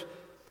course,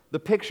 the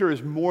picture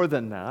is more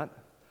than that.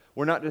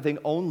 We're not to think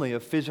only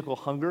of physical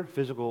hunger,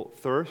 physical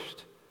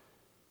thirst.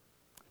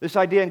 This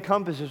idea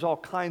encompasses all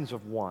kinds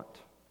of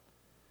want.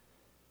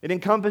 It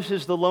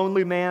encompasses the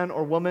lonely man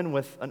or woman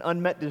with an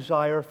unmet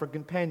desire for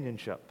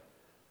companionship.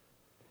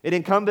 It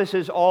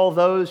encompasses all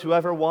those who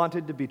ever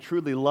wanted to be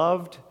truly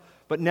loved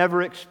but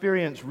never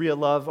experienced real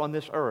love on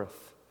this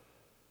earth.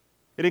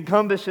 It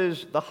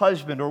encompasses the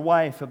husband or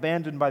wife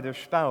abandoned by their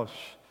spouse,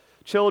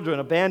 children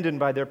abandoned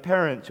by their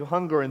parents who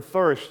hunger and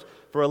thirst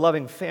for a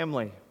loving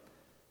family.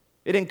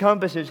 It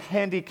encompasses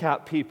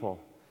handicapped people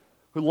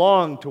who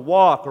long to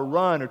walk or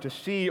run or to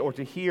see or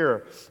to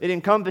hear. It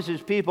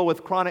encompasses people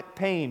with chronic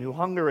pain who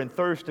hunger and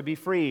thirst to be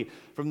free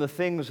from the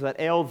things that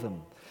ail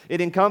them.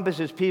 It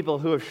encompasses people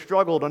who have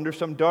struggled under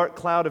some dark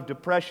cloud of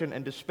depression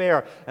and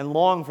despair and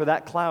long for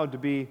that cloud to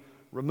be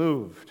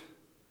removed.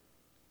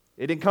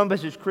 It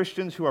encompasses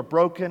Christians who are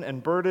broken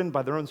and burdened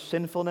by their own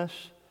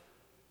sinfulness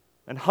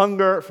and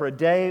hunger for a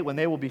day when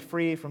they will be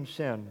free from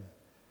sin.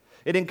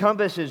 It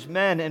encompasses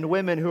men and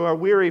women who are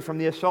weary from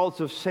the assaults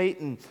of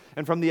Satan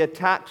and from the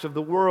attacks of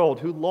the world,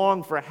 who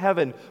long for a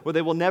heaven where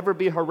they will never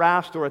be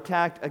harassed or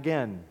attacked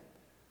again.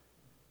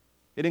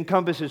 It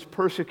encompasses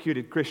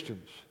persecuted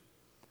Christians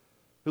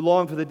who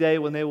long for the day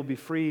when they will be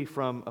free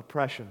from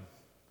oppression.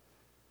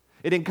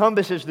 It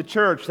encompasses the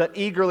church that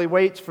eagerly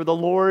waits for the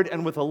Lord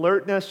and with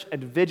alertness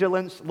and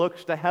vigilance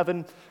looks to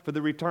heaven for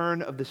the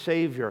return of the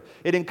Savior.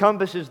 It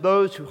encompasses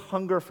those who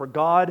hunger for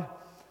God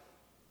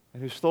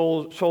and whose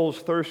souls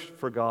thirst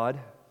for God,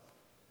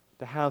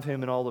 to have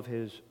Him in all of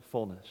His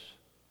fullness.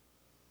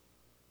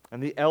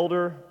 And the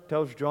elder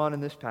tells John in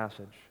this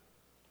passage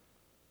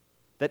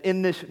that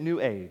in this new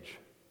age,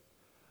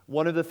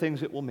 one of the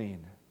things it will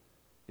mean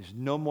is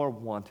no more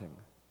wanting,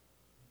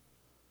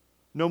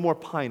 no more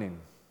pining,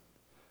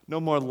 no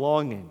more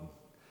longing,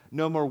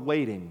 no more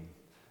waiting,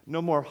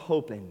 no more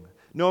hoping,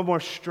 No more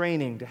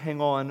straining to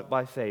hang on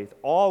by faith.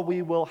 All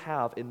we will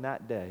have in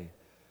that day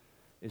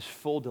is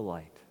full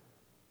delight,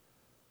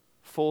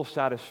 full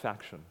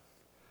satisfaction.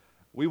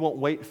 We won't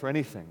wait for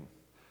anything.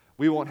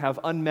 We won't have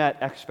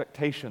unmet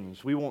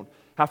expectations. We won't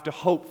have to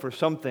hope for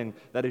something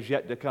that is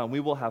yet to come. We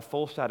will have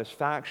full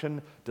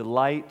satisfaction,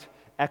 delight,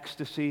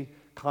 ecstasy,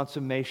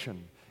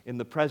 consummation in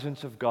the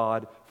presence of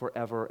God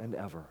forever and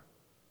ever.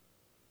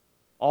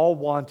 All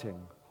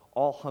wanting,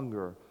 all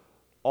hunger,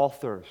 all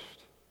thirst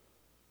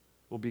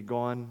will be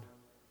gone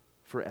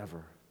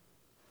forever.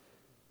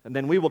 And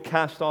then we will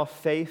cast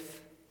off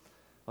faith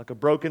like a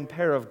broken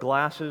pair of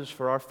glasses,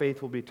 for our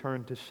faith will be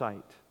turned to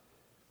sight.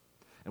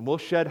 And we'll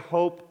shed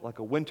hope like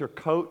a winter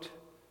coat,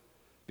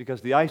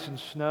 because the ice and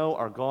snow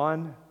are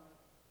gone,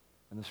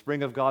 and the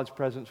spring of God's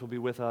presence will be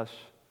with us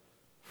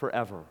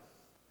forever.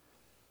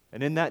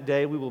 And in that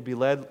day we will be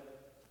led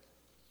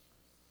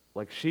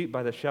like sheep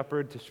by the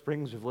shepherd to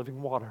springs of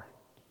living water.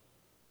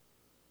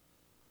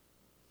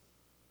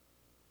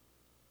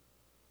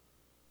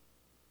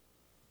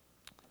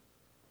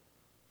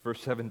 Verse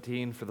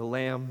 17, for the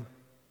Lamb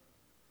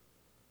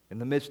in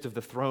the midst of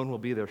the throne will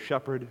be their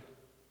shepherd,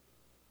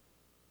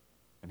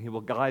 and he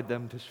will guide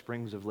them to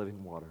springs of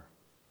living water.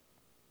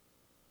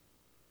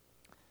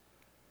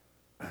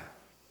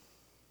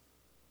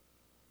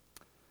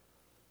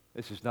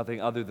 This is nothing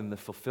other than the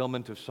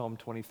fulfillment of Psalm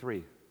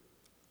 23.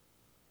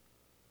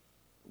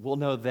 We'll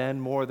know then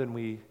more than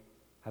we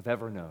have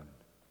ever known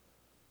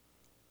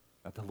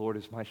that the Lord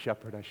is my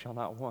shepherd, I shall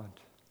not want.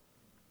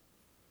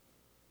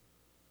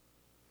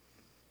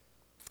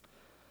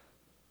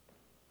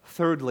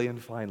 Thirdly and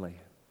finally,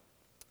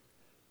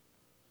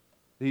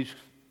 these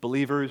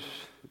believers,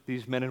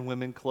 these men and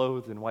women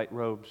clothed in white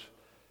robes,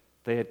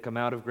 they had come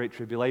out of great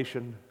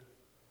tribulation.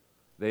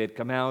 They had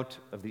come out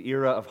of the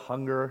era of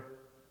hunger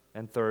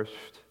and thirst.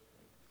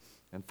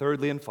 And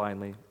thirdly and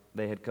finally,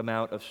 they had come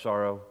out of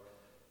sorrow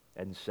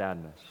and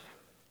sadness.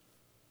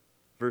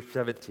 Verse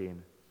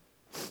 17.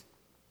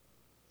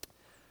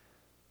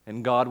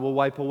 And God will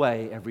wipe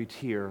away every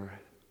tear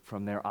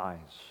from their eyes.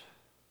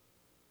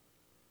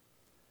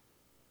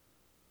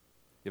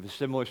 You have a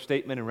similar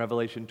statement in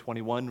Revelation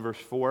 21, verse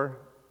 4.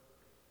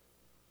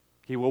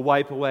 He will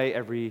wipe away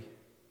every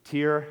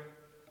tear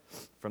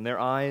from their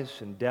eyes,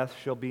 and death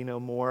shall be no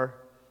more.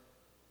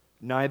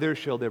 Neither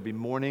shall there be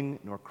mourning,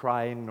 nor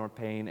crying, nor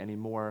pain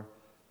anymore,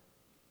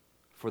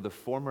 for the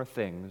former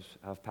things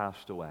have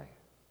passed away.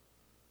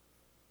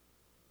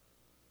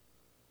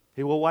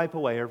 He will wipe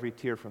away every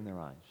tear from their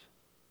eyes.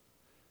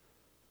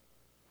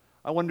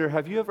 I wonder,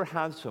 have you ever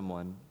had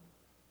someone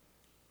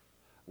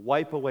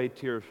wipe away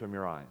tears from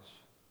your eyes?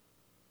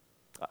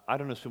 I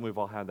don't assume we've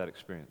all had that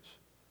experience.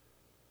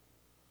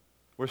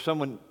 Where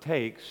someone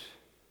takes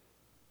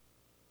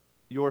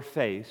your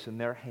face in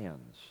their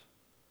hands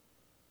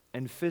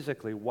and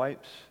physically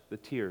wipes the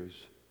tears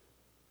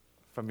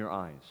from your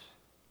eyes.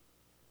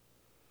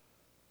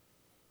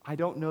 I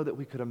don't know that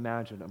we could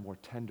imagine a more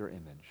tender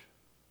image.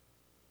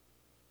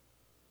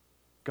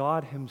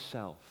 God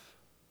Himself,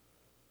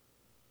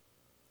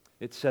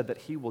 it said that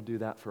He will do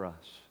that for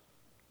us.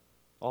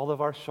 All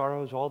of our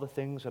sorrows, all the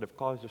things that have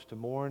caused us to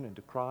mourn and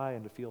to cry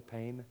and to feel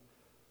pain,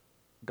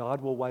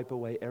 God will wipe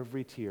away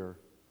every tear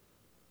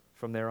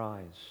from their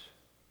eyes.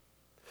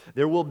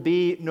 There will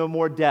be no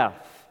more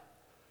death,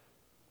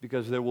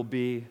 because there will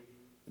be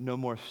no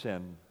more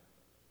sin.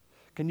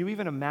 Can you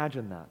even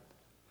imagine that?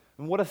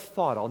 And what a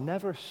thought, I'll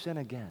never sin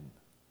again.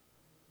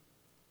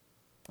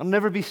 I'll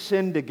never be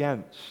sinned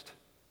against.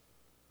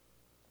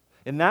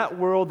 In that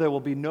world there will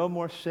be no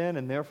more sin,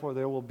 and therefore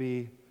there will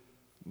be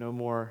no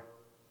more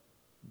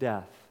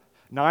death.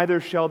 Neither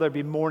shall there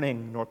be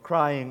mourning, nor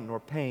crying, nor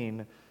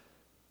pain,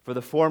 for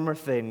the former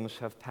things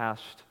have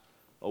passed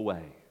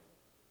away.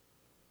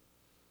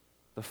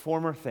 The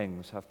former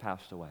things have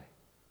passed away.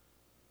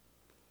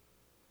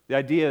 The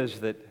idea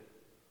is that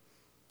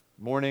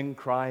mourning,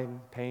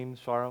 crying, pain,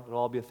 sorrow, it'll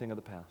all be a thing of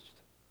the past.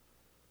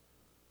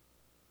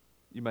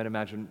 You might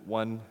imagine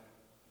one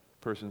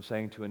person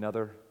saying to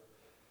another,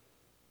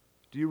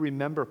 "Do you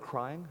remember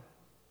crying?"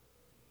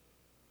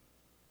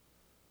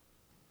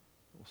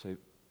 We'll say,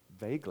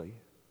 "Vaguely."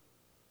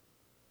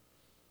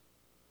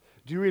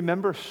 "Do you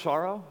remember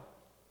sorrow?"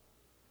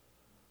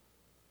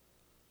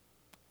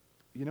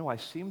 "You know, I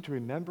seem to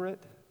remember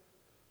it,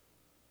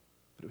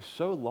 but it was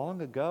so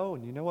long ago,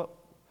 and you know what?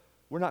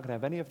 We're not going to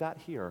have any of that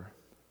here.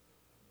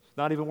 It's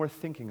not even worth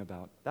thinking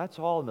about. That's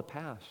all in the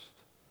past.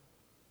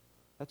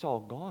 That's all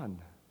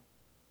gone.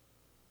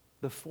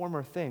 The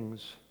former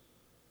things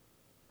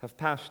have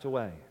passed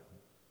away."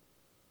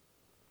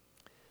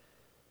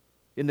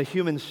 In the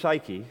human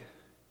psyche,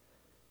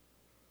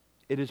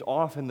 it is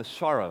often the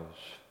sorrows,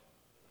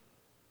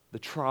 the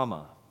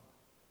trauma,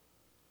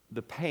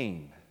 the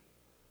pain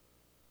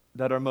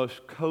that are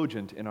most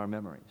cogent in our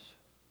memories.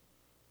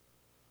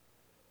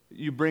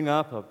 You bring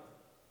up a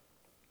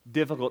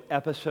difficult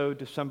episode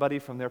to somebody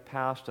from their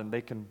past, and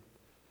they can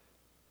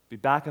be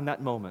back in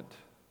that moment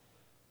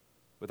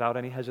without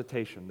any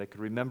hesitation. They could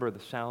remember the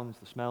sounds,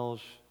 the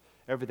smells,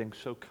 everything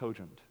so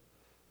cogent.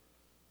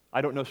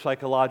 I don't know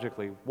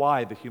psychologically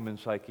why the human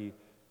psyche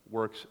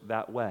works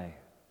that way.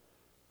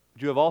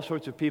 But you have all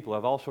sorts of people,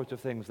 have all sorts of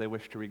things they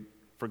wish to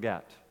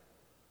forget,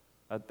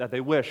 that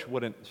they wish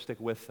wouldn't stick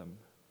with them.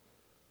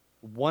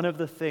 One of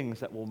the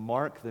things that will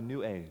mark the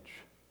new age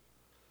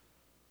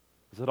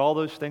is that all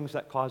those things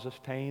that cause us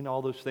pain,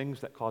 all those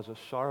things that cause us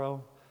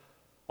sorrow,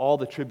 all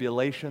the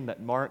tribulation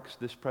that marks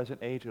this present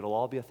age, it'll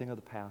all be a thing of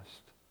the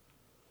past.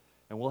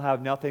 And we'll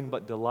have nothing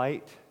but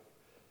delight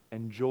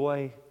and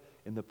joy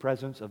in the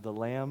presence of the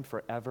Lamb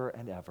forever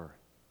and ever.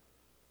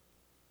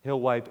 He'll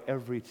wipe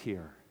every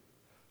tear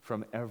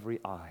from every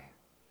eye,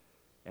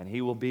 and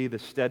He will be the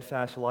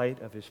steadfast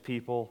light of His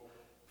people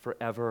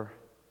forever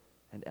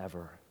and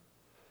ever.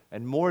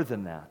 And more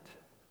than that,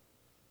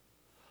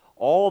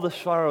 all the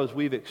sorrows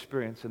we've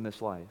experienced in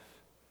this life,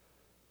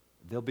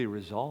 they'll be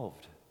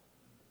resolved.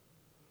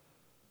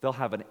 They'll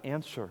have an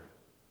answer.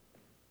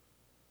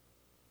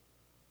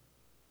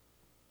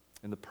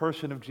 In the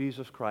person of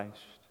Jesus Christ,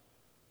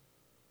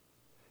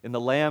 in the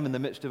Lamb in the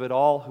midst of it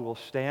all who will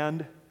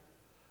stand,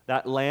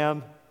 that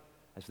Lamb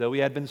as though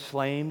He had been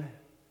slain,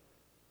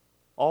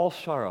 all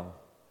sorrow,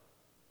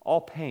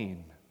 all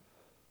pain,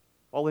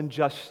 all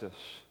injustice,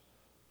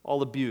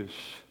 all abuse,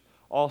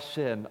 all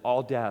sin,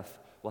 all death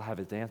will have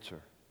its answer.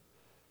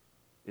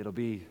 It'll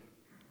be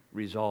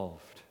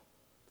resolved.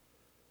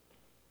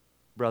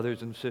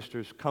 Brothers and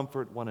sisters,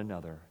 comfort one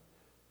another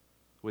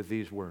with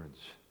these words.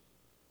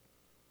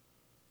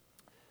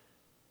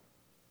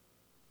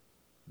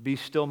 Be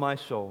still, my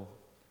soul.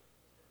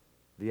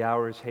 The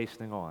hour is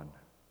hastening on,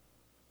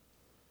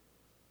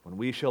 when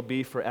we shall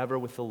be forever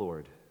with the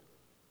Lord,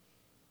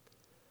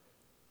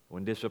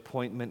 when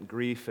disappointment,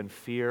 grief, and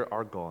fear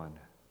are gone,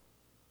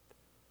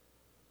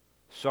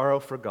 sorrow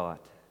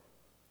forgot,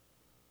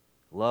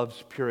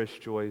 love's purest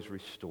joys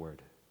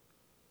restored.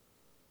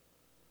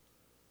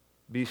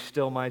 Be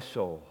still, my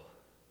soul,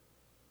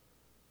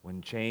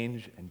 when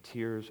change and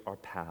tears are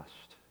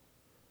past,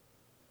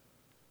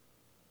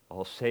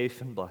 all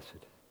safe and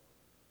blessed,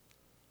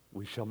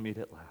 we shall meet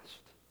at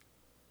last.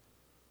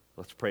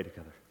 Let's pray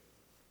together.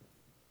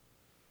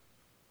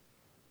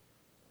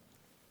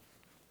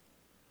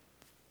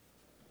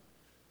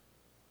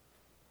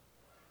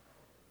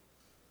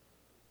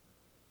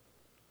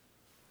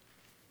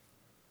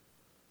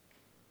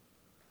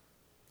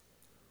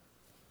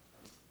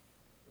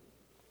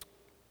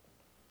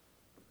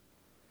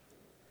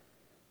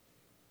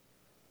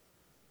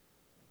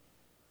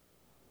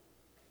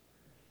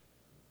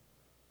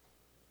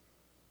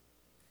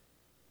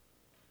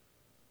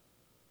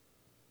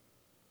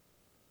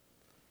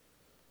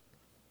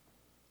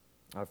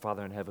 Our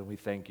Father in heaven, we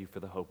thank You for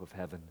the hope of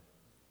heaven.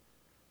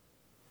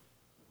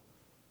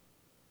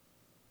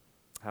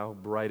 How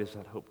bright is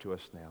that hope to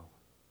us now?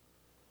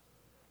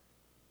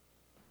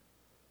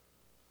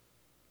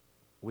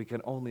 We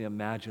can only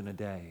imagine a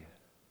day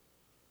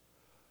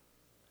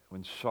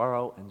when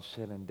sorrow and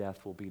sin and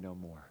death will be no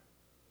more.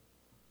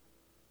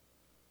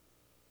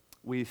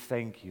 We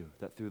thank You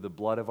that through the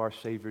blood of our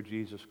Savior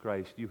Jesus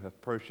Christ, You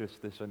have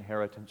purchased this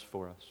inheritance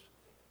for us,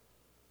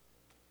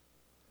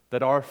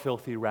 that our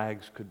filthy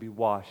rags could be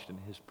washed in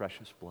His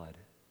precious blood.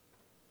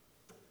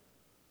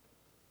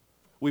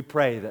 We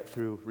pray that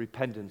through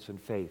repentance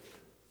and faith,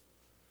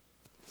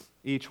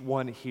 each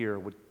one here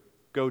would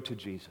go to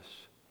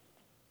Jesus,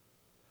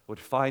 would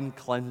find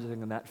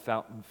cleansing in that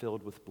fountain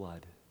filled with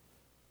blood.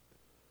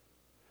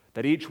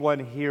 That each one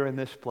here in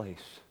this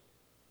place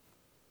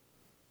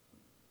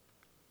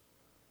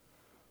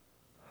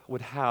would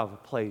have a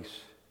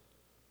place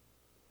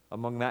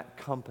among that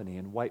company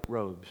in white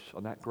robes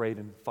on that great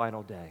and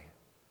final day,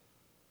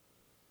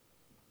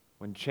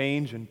 when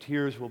change and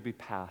tears will be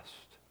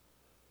past,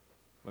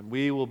 when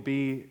we will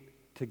be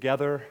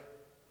together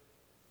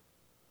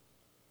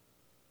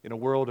in a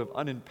world of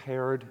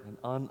unimpaired and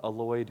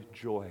unalloyed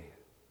joy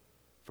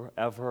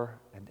forever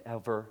and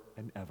ever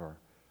and ever,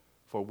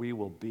 for we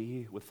will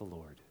be with the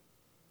Lord.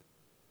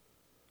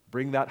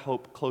 Bring that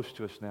hope close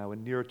to us now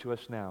and near to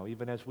us now,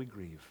 even as we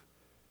grieve.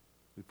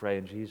 We pray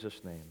in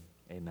Jesus' name,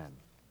 amen.